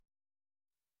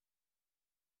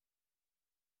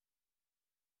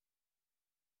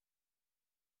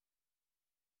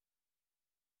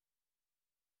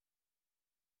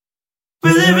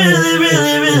Really, really,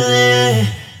 really, really.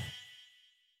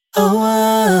 Oh,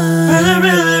 really,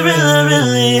 really, really,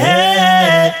 really,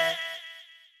 yeah.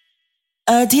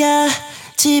 어디야,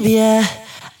 집이야,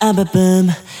 안 바쁨,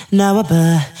 나와봐.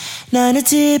 나는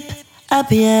집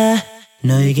앞이야.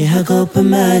 너에게 하고픈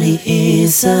말이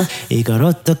있어. 이걸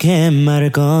어떻게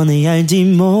말을 꺼내야 할지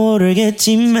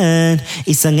모르겠지만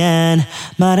이상한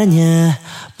말 아냐,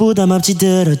 부담 없이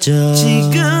들어줘.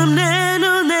 지금 내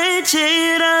눈에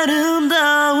제일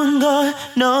아름다운 걸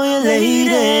너의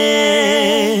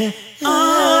lady.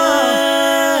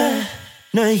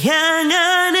 널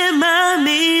향한 내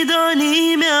맘이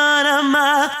돈이면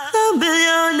아마 난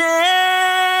빌려내.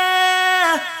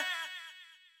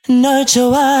 널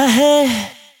좋아해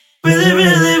Really,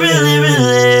 really, really,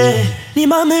 really. 네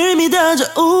맘을 믿어줘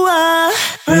우와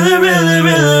Really, really,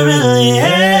 really, really,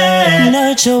 yeah.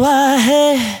 널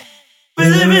좋아해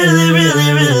Really, really,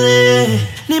 really, really.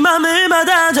 네 맘을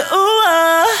받아줘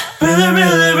우와 Really,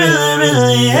 really, really,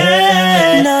 really,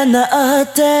 yeah. 넌 나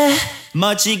어때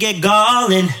멋지게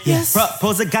걸린 yes.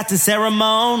 프로포즈 같은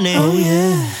ceremony oh,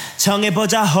 yeah.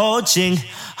 정해보자 호칭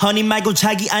honey 말고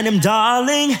자기 아님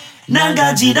darling 난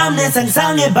간지럽네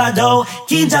상상해봐도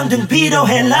긴장등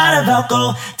필요해 나를 받고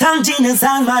당지는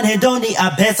상만 해도 네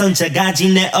앞에선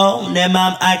차가지네 oh 내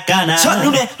맘 알까나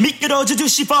첫눈에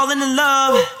미끄러져듯이 falling in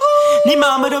love 네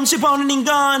맘을 훔쳐보는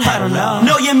인간 I don't know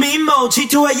너의 미모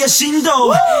질투의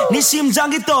신도 네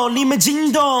심장에 떨림의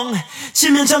진동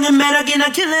치명적인 매력이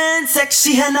난 killing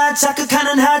섹시하나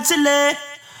자극하는 하트래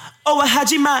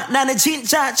오해하지마 나는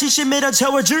진짜 진심으로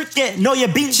채워줄게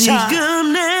너의 빈차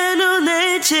지금 내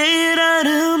눈에 제일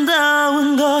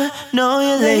아름다운 걸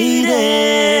너의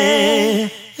lady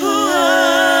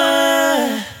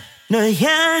널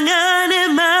향한 내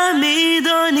맘이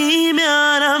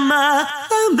돈이면 아마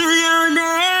난 빌려내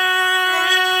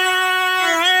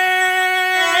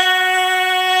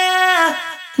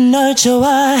널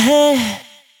좋아해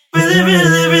Really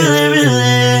really really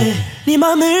really 네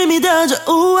맘을 믿어줘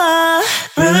우와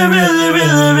Really really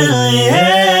really really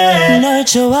yeah. 널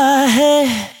좋아해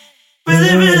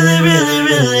Really really really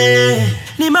really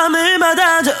네 맘을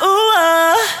받아줘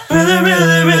우와 Really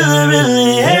really really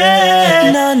really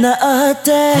yeah. 넌 나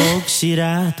어때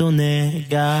혹시라도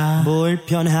내가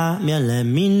불편하면 let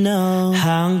me know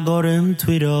한 걸음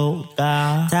뒤로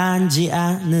가 단지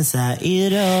않는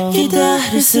사이로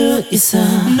기다릴 수 있어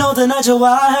너도 나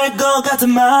좋아할 것 같은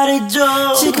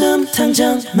말해줘 지금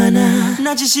당장 많아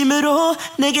나 진심으로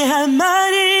내게 할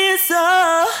말이 있어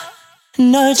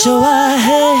널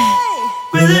좋아해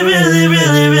Really really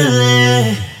really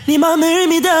really 네 맘을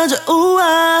믿어줘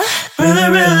우와 Really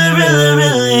really really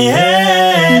really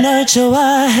yeah. 널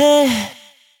좋아해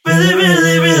Really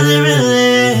really really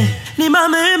really 네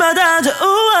맘을 받아줘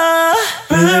우와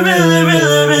Really really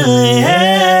really really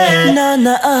yeah. 넌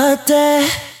나 어때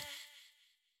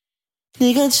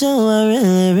네가 좋아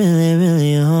really really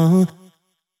really oh.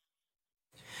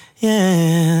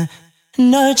 yeah.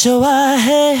 널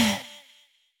좋아해